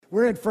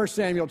We're in 1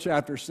 Samuel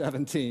chapter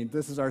 17.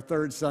 This is our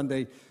third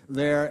Sunday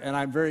there, and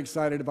I'm very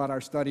excited about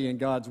our study in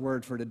God's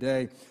Word for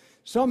today.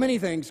 So many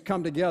things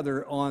come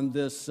together on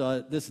this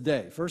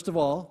day. First of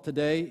all,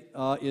 today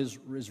is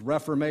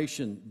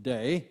Reformation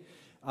Day.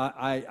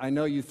 I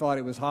know you thought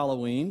it was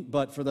Halloween,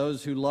 but for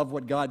those who love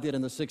what God did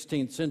in the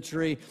 16th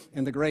century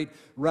and the great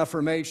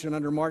Reformation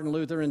under Martin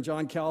Luther and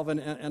John Calvin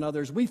and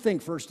others, we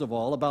think, first of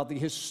all, about the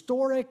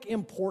historic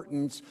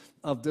importance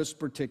of this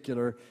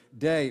particular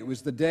day. It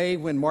was the day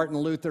when Martin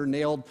Luther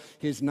nailed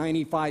his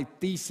 95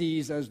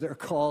 Theses, as they're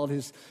called,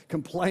 his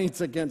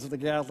complaints against the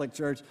Catholic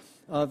Church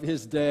of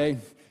his day,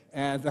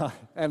 and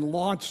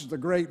launched the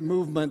great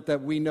movement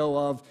that we know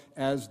of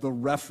as the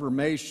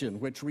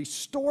Reformation, which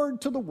restored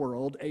to the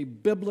world a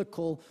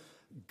biblical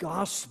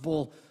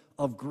gospel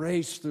of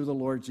grace through the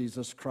Lord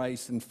Jesus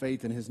Christ and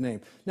faith in his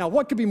name. Now,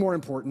 what could be more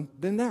important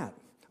than that?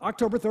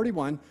 October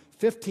 31,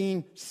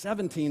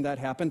 1517, that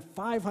happened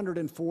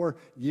 504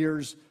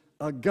 years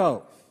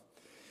ago.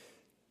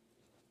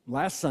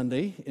 Last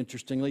Sunday,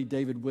 interestingly,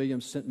 David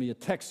Williams sent me a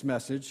text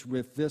message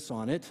with this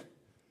on it.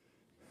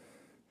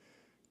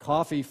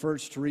 Coffee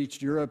first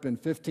reached Europe in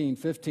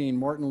 1515.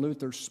 Martin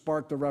Luther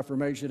sparked the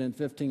Reformation in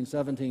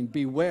 1517.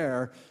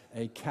 Beware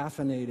a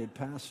caffeinated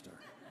pastor.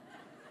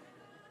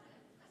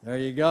 There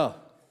you go.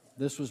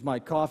 This was my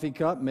coffee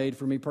cup made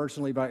for me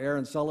personally by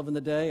Aaron Sullivan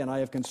today, and I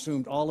have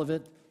consumed all of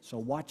it, so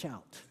watch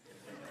out.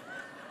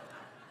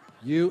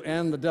 You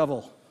and the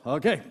devil.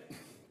 Okay.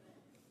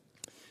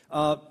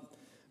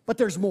 But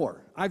there's more.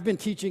 I've been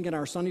teaching in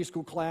our Sunday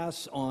school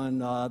class on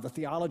the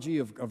theology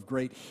of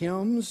great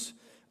hymns.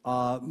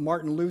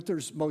 Martin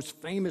Luther's most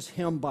famous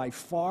hymn by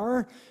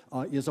far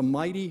is "A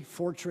Mighty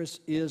Fortress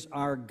is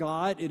Our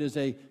God." It is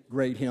a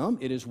great hymn.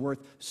 It is worth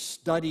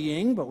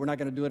studying, but we're not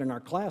going to do it in our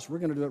class. We're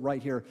going to do it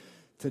right here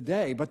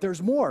today. But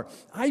there's more.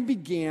 I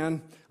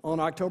began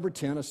on October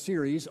 10 a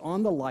series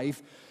on the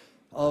life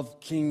of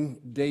King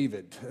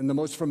David. And the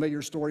most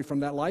familiar story from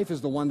that life is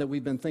the one that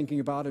we've been thinking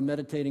about and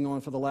meditating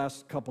on for the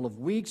last couple of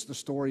weeks, the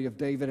story of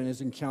David and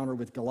his encounter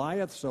with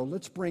Goliath. So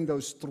let's bring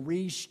those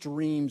three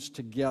streams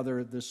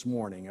together this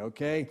morning,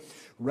 okay?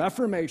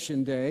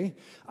 Reformation Day,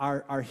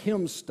 our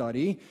hymn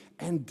study,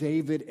 and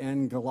David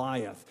and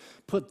Goliath.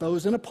 Put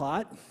those in a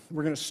pot.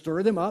 We're going to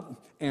stir them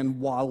up, and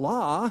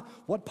voila,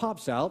 what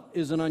pops out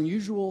is an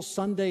unusual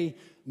Sunday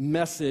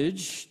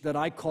message that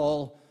I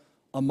call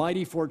 "A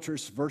Mighty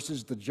Fortress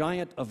versus the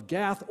Giant of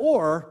Gath,"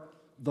 or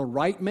 "The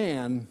Right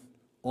Man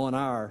on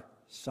Our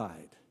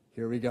Side."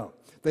 Here we go.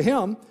 The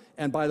hymn,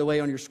 and by the way,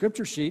 on your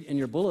scripture sheet in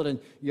your bulletin,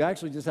 you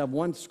actually just have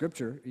one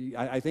scripture.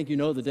 I think you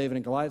know the David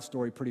and Goliath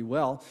story pretty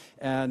well,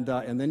 and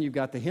then you've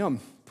got the hymn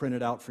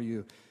printed out for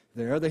you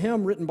there. The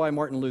hymn, written by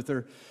Martin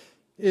Luther,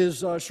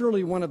 is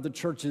surely one of the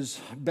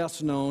church's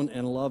best known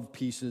and loved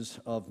pieces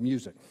of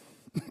music.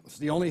 It's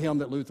the only hymn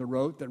that Luther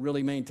wrote that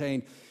really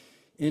maintained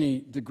any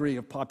degree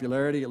of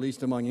popularity, at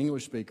least among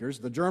English speakers.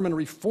 The German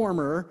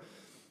reformer,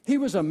 he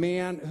was a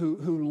man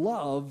who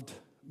loved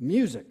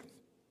music.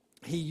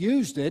 He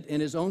used it in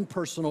his own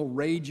personal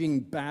raging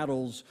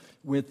battles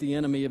with the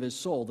enemy of his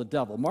soul, the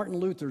devil. Martin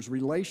Luther's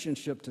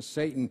relationship to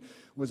Satan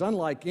was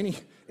unlike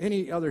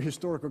any other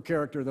historical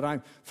character that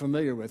I'm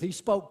familiar with. He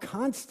spoke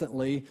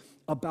constantly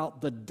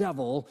about the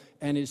devil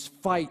and his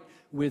fight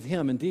with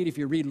him. Indeed, if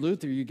you read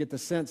Luther, you get the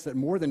sense that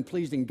more than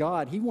pleasing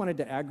God, he wanted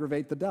to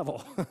aggravate the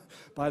devil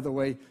by the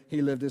way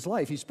he lived his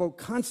life. He spoke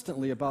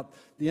constantly about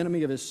the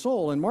enemy of his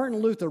soul. And Martin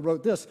Luther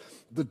wrote this: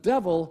 "The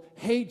devil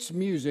hates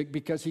music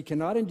because he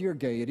cannot endure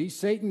gaiety.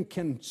 Satan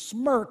can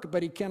smirk,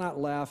 but he cannot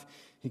laugh.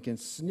 He can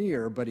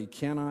sneer, but he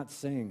cannot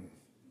sing."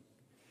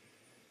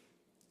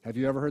 Have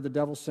you ever heard the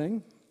devil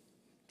sing?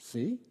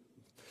 See?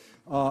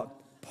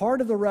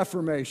 Part of the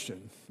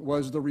Reformation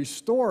was the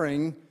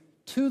restoring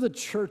to the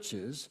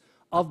churches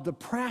of the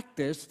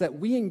practice that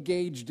we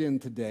engaged in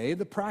today,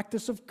 the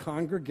practice of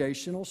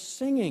congregational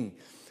singing.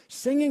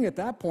 Singing at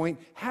that point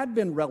had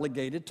been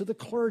relegated to the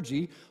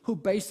clergy, who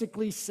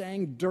basically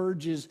sang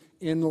dirges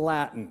in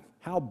Latin.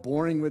 How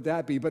boring would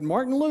that be? But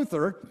Martin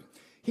Luther,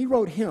 he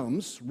wrote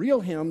hymns, real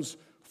hymns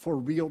for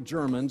real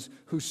Germans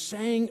who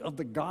sang of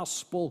the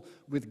gospel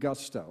with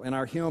gusto. And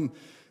our hymn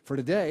for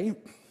today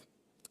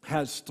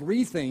has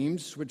three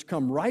themes which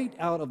come right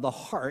out of the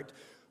heart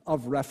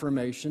of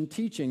Reformation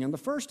teaching. And the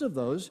first of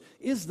those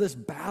is this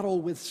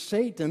battle with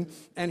Satan.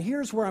 And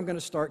here's where I'm going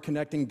to start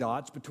connecting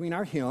dots between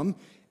our hymn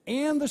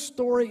and the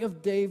story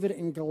of David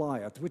and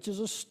Goliath, which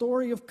is a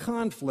story of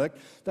conflict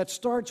that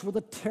starts with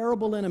a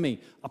terrible enemy,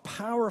 a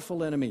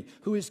powerful enemy,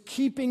 who is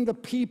keeping the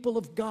people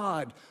of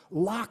God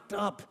locked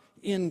up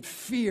in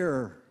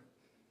fear.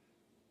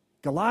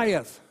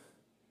 Goliath,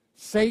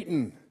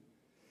 Satan,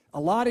 a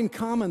lot in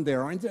common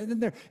there.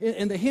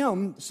 In the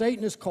hymn,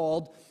 Satan is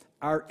called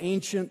our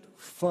ancient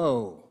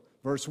foe.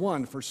 Verse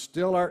 1, "For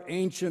still our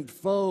ancient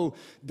foe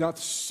doth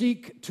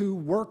seek to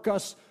work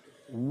us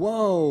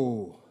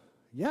woe."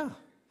 Yeah,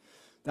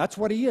 that's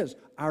what he is,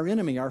 our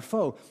enemy, our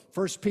foe.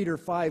 1 Peter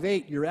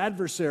 5:8, "Your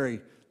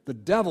adversary, the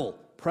devil,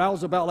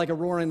 prowls about like a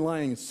roaring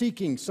lion,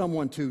 seeking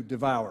someone to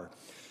devour."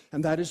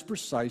 And that is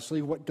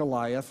precisely what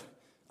Goliath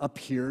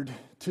appeared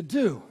to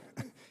do.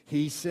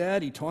 He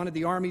taunted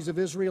the armies of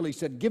Israel. He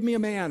said, give me a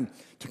man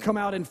to come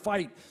out and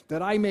fight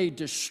that I may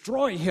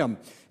destroy him.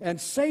 And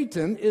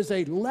Satan is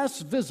a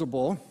less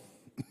visible,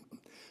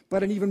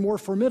 but an even more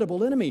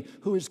formidable enemy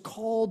who is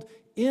called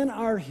in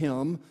our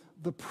hymn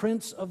the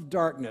Prince of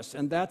Darkness.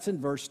 And that's in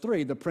verse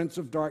 3, the Prince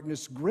of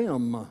Darkness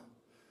grim.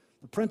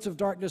 The Prince of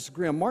Darkness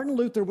grim. Martin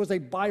Luther was a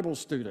Bible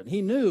student.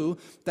 He knew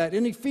that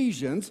in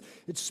Ephesians,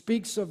 it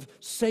speaks of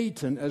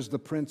Satan as the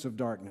Prince of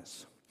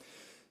Darkness.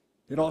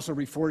 It also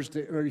refers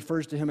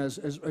to him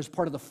as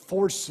part of the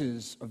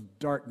forces of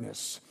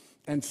darkness.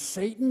 And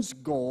Satan's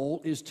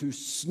goal is to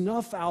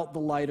snuff out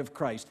the light of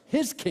Christ.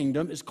 His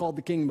kingdom is called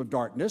the kingdom of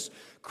darkness.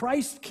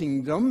 Christ's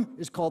kingdom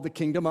is called the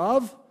kingdom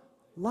of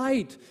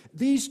light.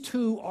 These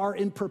two are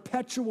in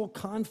perpetual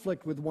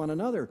conflict with one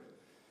another.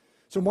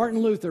 So Martin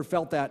Luther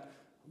felt that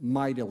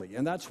mightily,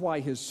 and that's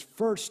why his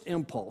first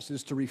impulse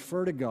is to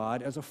refer to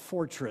God as a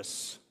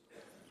fortress.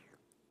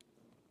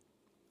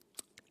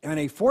 And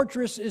a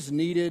fortress is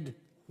needed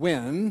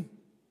when?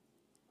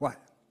 What?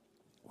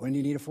 When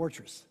you need a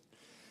fortress.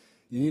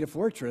 You need a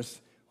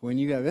fortress when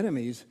you have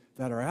enemies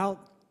that are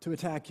out to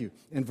attack you.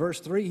 In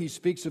verse 3, he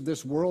speaks of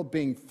this world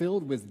being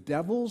filled with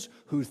devils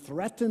who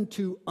threaten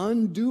to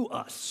undo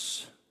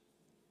us.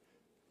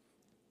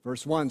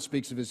 Verse 1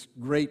 speaks of his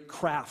great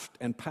craft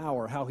and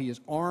power, how he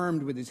is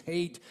armed with his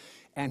hate,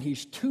 and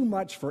he's too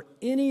much for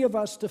any of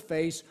us to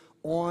face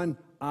on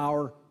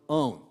our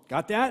own.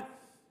 Got that?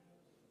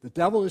 The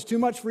devil is too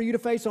much for you to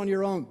face on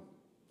your own.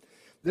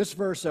 This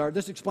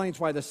explains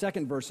why the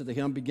second verse of the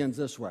hymn begins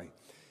this way.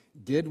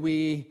 Did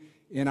we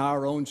in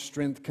our own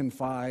strength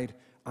confide,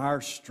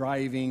 our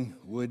striving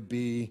would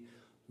be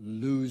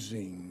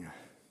losing.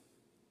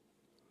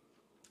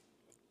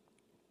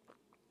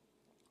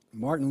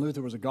 Martin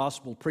Luther was a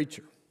gospel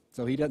preacher,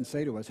 so he doesn't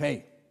say to us,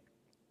 hey,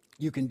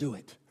 you can do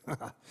it.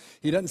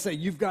 He doesn't say,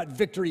 you've got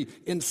victory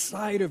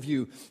inside of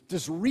you.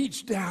 Just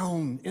reach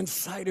down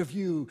inside of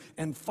you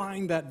and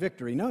find that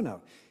victory.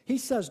 No. He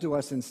says to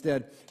us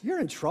instead, you're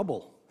in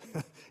trouble.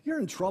 You're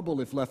in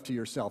trouble if left to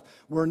yourself.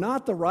 We're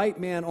not the right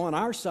man on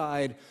our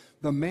side,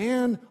 the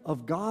man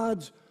of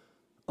God's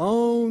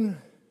own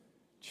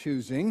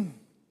choosing.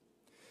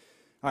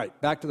 All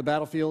right, back to the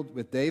battlefield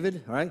with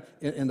David, all right?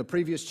 In the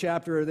previous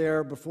chapter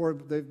there, before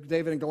the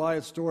David and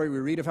Goliath story, we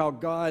read of how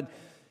God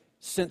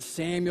sent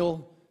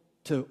Samuel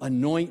to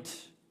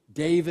anoint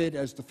David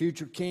as the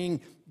future king.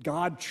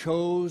 God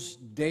chose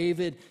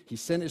David. He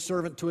sent his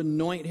servant to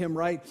anoint him,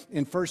 right?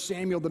 In 1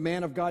 Samuel, the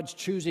man of God's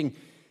choosing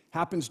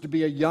happens to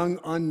be a young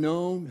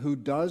unknown who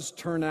does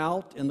turn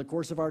out, in the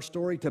course of our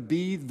story, to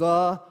be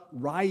the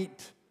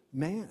right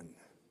man.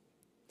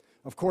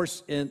 Of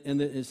course, in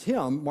his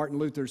hymn, Martin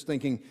Luther's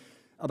thinking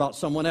about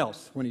someone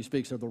else when he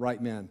speaks of the right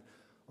man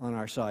on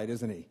our side,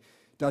 isn't he?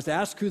 Does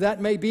ask who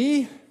that may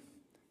be?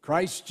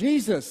 Christ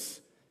Jesus.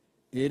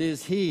 It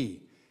is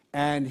he.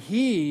 And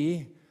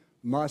he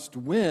must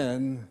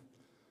win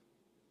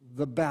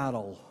the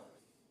battle.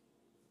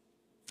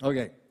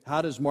 Okay,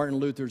 how does Martin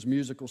Luther's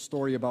musical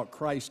story about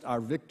Christ, our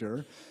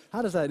victor,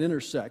 how does that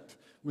intersect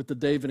with the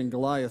David and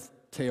Goliath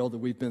tale that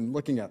we've been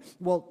looking at?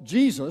 Well,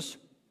 Jesus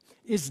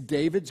is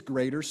David's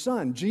greater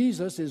son.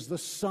 Jesus is the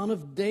son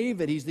of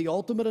David. He's the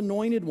ultimate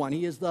anointed one.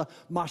 He is the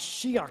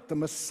Mashiach, the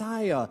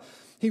Messiah.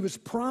 He was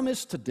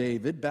promised to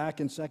David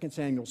back in 2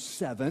 Samuel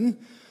 7,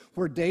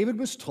 where David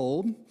was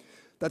told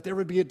that there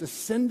would be a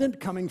descendant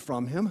coming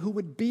from him who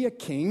would be a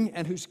king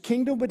and whose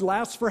kingdom would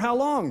last for how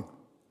long?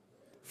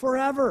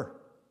 Forever.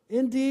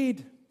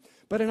 Indeed.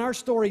 But in our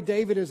story,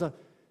 David is a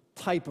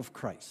type of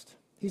Christ.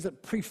 He's a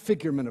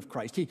prefigurement of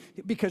Christ.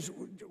 Because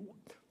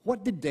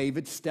what did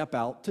David step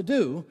out to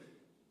do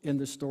in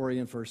the story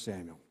in 1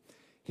 Samuel?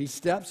 He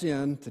steps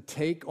in to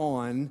take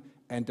on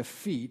and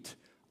defeat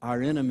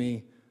our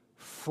enemy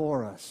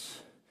for us.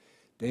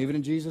 David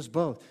and Jesus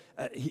both.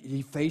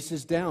 He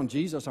faces down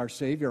Jesus, our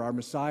Savior, our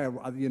Messiah,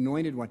 the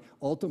anointed one,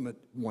 ultimate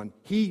one.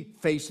 He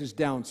faces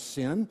down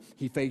sin.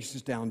 He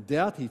faces down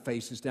death. He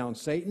faces down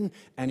Satan.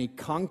 And he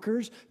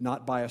conquers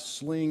not by a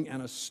sling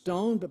and a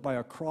stone, but by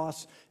a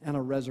cross and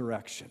a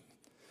resurrection.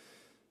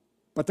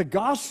 But the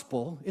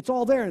gospel, it's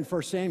all there in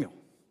 1 Samuel.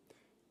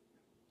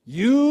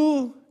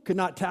 You could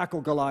not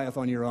tackle Goliath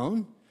on your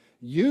own.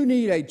 You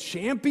need a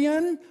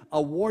champion,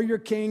 a warrior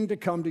king to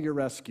come to your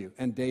rescue.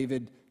 And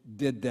David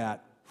did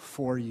that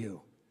for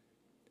you.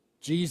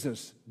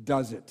 Jesus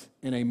does it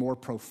in a more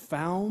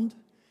profound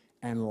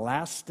and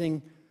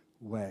lasting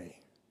way.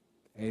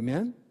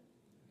 Amen?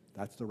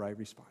 That's the right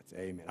response.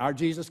 Amen. Our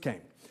Jesus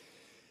came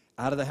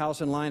out of the house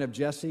and line of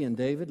Jesse and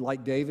David.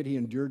 Like David, he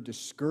endured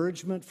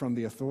discouragement from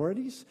the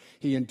authorities.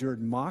 He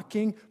endured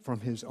mocking from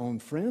his own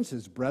friends,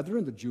 his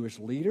brethren, the Jewish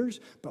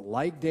leaders. But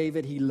like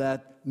David, he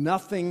let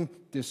nothing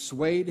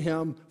dissuade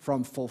him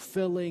from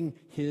fulfilling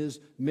his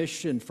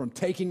mission, from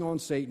taking on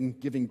Satan,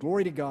 giving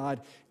glory to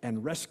God,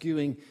 and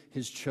rescuing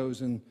his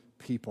chosen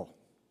people.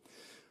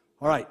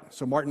 All right,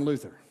 so Martin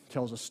Luther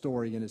tells a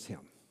story in his hymn.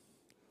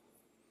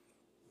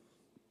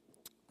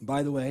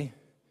 By the way,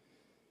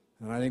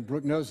 and I think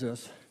Brooke knows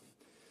this,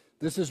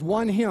 This is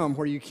one hymn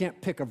where you can't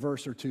pick a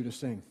verse or two to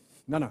sing.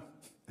 No.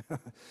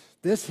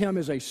 This hymn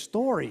is a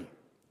story.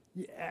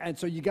 And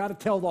so you got to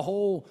tell the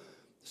whole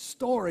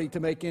story to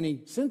make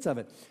any sense of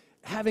it.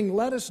 Having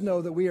let us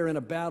know that we are in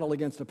a battle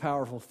against a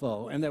powerful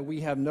foe and that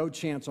we have no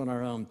chance on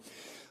our own,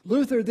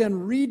 Luther then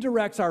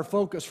redirects our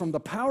focus from the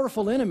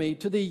powerful enemy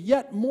to the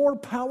yet more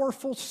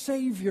powerful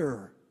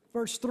Savior.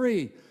 Verse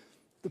 3,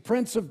 the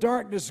prince of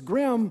darkness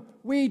grim,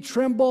 we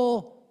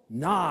tremble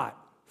not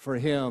for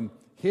him.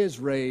 His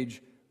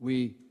rage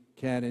we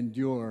can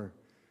endure,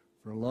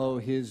 for lo,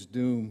 his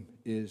doom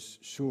is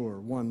sure.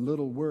 One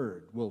little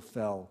word will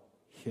fell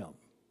him.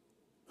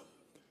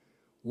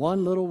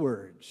 One little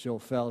word shall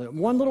fell him.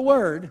 One little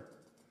word,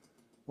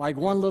 like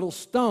one little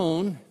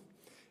stone.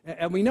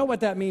 And we know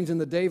what that means in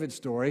the David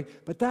story,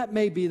 but that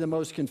may be the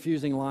most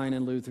confusing line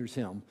in Luther's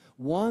hymn.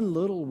 One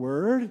little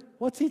word?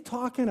 What's he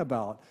talking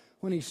about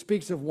when he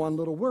speaks of one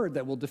little word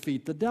that will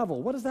defeat the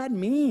devil? What does that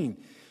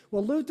mean?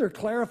 Well, Luther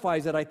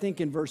clarifies it, I think,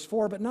 in verse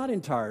 4, but not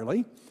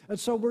entirely. And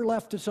so we're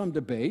left to some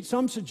debate.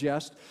 Some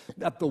suggest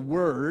that the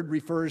word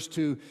refers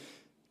to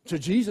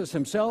Jesus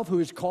himself, who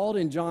is called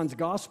in John's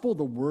gospel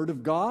the Word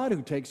of God,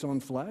 who takes on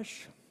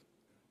flesh.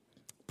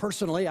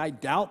 Personally, I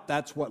doubt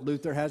that's what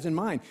Luther has in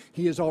mind.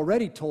 He has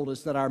already told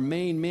us that our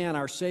main man,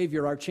 our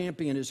Savior, our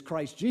champion is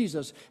Christ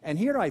Jesus. And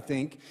here I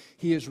think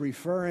he is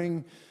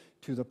referring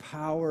to the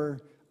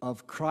power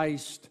of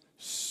Christ's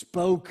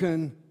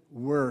spoken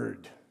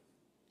word.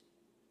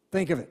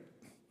 Think of it.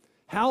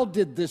 How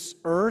did this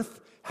earth,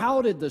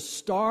 how did the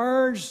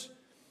stars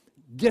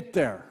get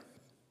there?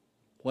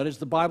 What does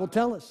the Bible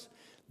tell us?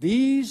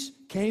 These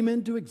came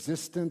into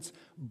existence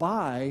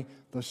by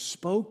the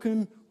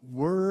spoken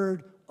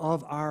word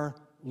of our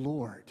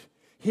Lord.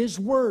 His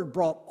word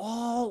brought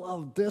all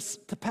of this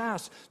to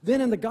pass.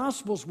 Then in the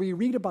Gospels, we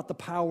read about the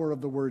power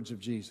of the words of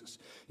Jesus.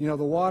 You know,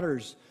 the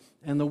waters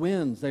and the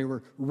winds, they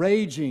were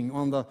raging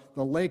on the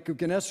lake of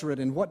Gennesaret.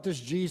 And what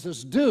does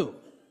Jesus do?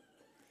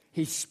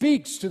 He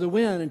speaks to the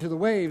wind and to the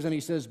waves, and he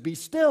says, "Be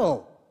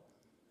still."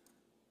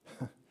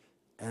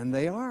 And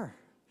they are.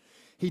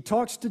 He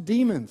talks to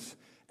demons,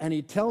 and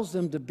he tells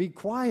them to be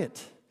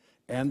quiet,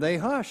 and they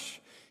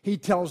hush. He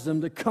tells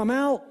them to come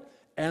out,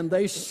 and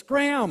they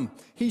scram.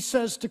 He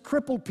says to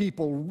crippled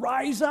people,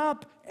 "Rise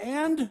up,"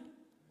 and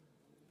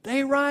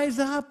they rise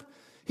up.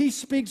 He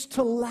speaks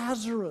to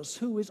Lazarus,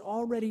 who is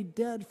already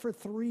dead for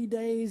 3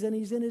 days, and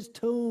he's in his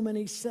tomb, and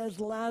he says,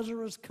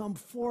 "Lazarus, come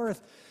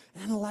forth."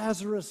 And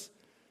Lazarus,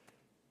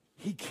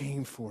 he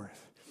came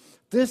forth.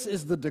 This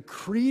is the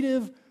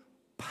decretive,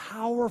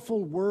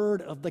 powerful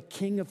word of the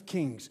King of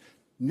Kings.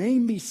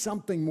 Name me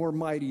something more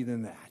mighty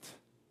than that.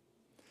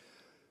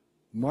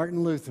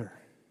 Martin Luther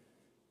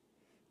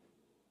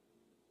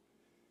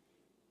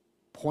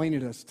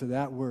pointed us to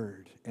that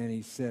word, and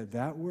he said,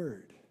 that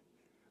word,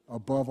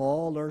 above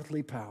all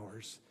earthly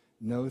powers,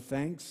 no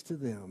thanks to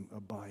them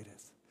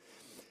abideth.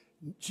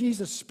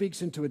 Jesus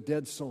speaks into a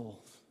dead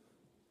soul,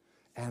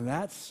 and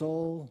that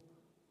soul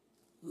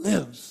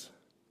lives.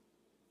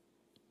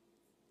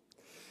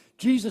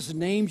 Jesus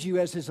names you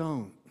as his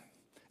own,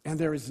 and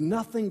there is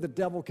nothing the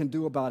devil can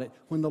do about it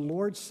when the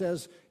Lord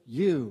says,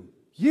 you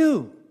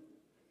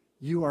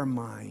are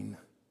mine.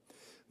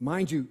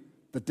 Mind you,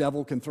 the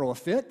devil can throw a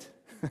fit.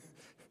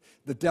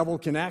 The devil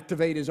can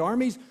activate his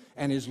armies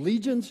and his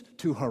legions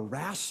to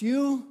harass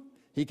you.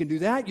 He can do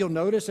that. You'll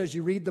notice as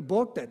you read the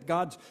book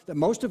that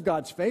most of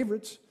God's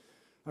favorites,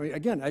 I mean,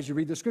 again, as you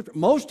read the scripture,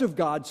 most of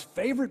God's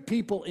favorite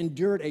people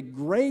endured a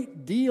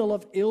great deal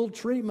of ill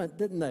treatment,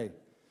 didn't they?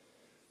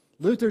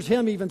 Luther's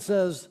hymn even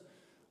says,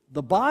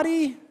 the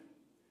body,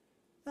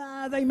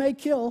 they may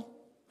kill.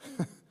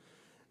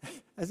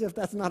 As if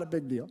that's not a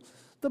big deal.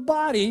 The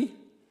body,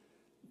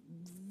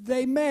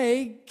 they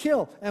may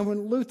kill. And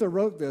when Luther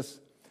wrote this,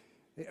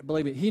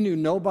 believe me, he knew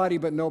nobody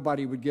but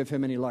nobody would give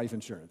him any life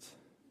insurance.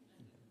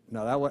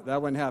 No,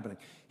 that wasn't happening.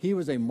 He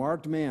was a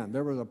marked man.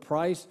 There was a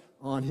price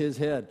on his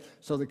head.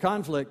 So the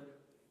conflict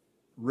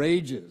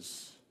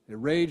rages. It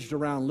raged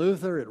around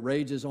Luther. It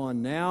rages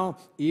on now,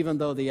 even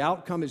though the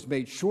outcome is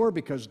made sure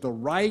because the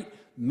right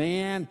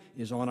man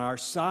is on our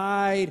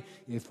side.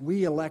 If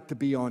we elect to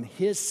be on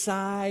his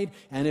side,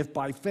 and if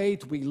by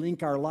faith we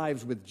link our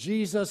lives with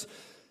Jesus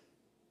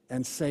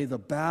and say the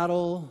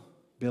battle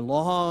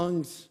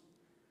belongs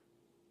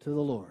to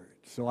the Lord.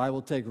 So I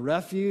will take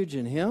refuge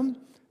in him,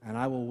 and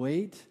I will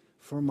wait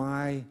for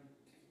my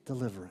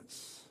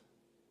deliverance.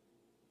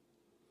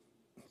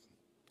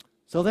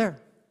 So there,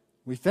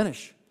 we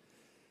finish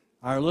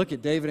our look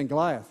at David and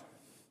Goliath.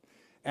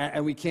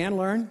 And we can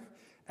learn,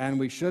 and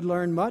we should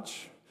learn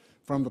much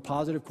from the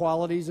positive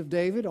qualities of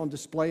David on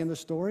display in the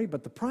story,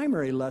 but the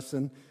primary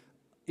lesson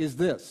is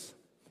this: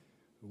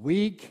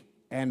 weak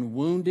and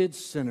wounded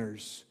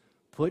sinners,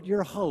 put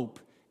your hope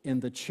in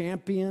the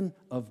champion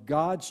of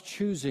God's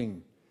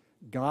choosing,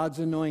 God's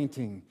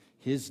anointing.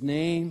 His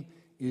name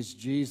is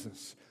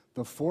Jesus.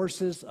 The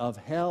forces of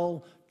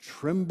hell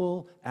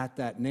tremble at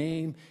that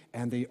name,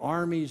 and the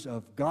armies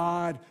of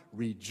God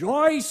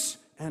rejoice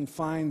and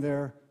find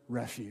their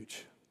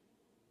refuge.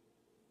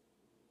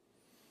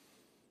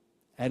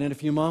 And in a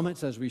few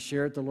moments, as we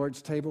share at the Lord's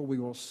table, we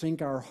will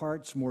sink our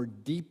hearts more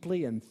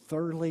deeply and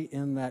thoroughly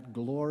in that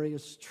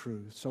glorious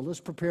truth. So let's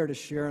prepare to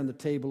share on the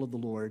table of the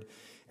Lord.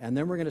 And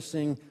then we're going to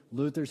sing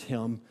Luther's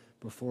hymn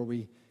before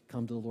we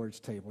come to the Lord's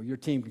table. Your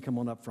team can come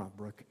on up front,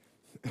 Brooke.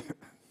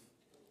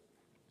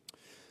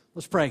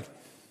 Let's pray.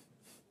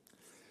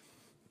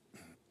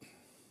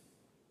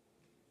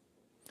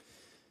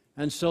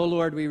 And so,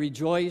 Lord, we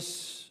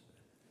rejoice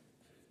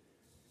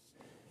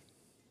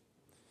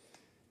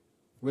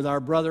with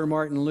our brother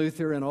Martin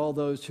Luther and all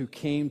those who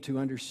came to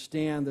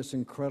understand this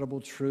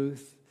incredible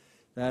truth,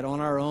 that on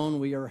our own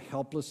we are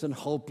helpless and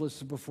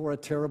hopeless before a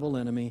terrible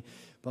enemy,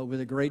 but with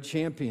a great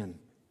champion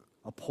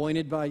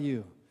appointed by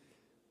you,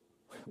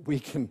 we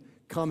can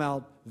come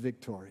out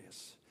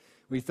victorious.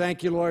 We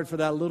thank you, Lord, for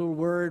that little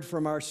word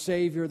from our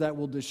Savior that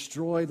will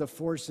destroy the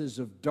forces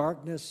of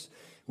darkness.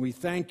 We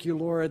thank you,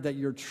 Lord, that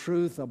your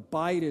truth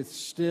abideth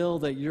still,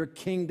 that your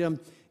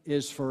kingdom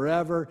is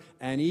forever,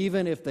 and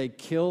even if they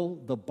kill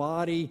the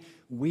body,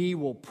 we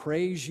will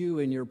praise you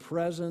in your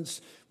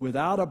presence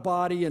without a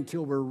body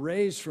until we're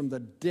raised from the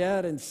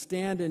dead and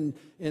stand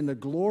in the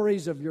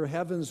glories of your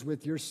heavens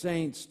with your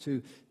saints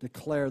to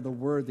declare the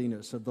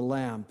worthiness of the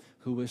Lamb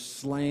who was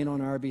slain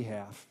on our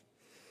behalf.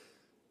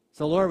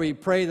 So, Lord, we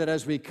pray that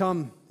as we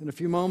come in a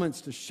few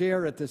moments to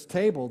share at this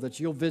table,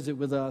 that you'll visit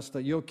with us,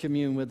 that you'll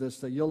commune with us,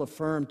 that you'll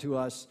affirm to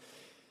us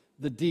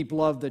the deep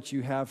love that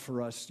you have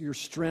for us, your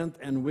strength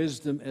and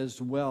wisdom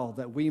as well,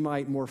 that we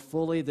might more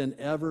fully than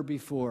ever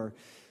before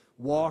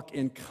walk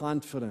in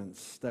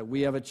confidence that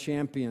we have a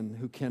champion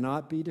who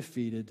cannot be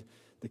defeated,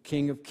 the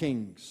King of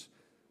Kings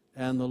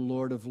and the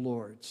Lord of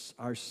Lords,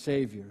 our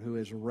Savior, who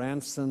has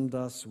ransomed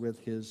us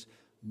with his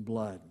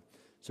blood.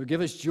 So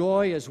give us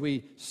joy as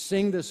we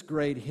sing this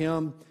great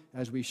hymn,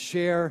 as we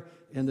share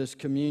in this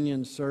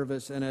communion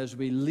service, and as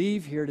we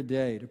leave here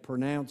today to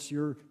pronounce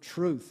your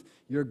truth,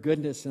 your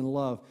goodness and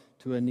love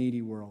to a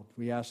needy world.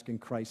 We ask in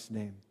Christ's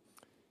name.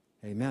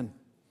 Amen.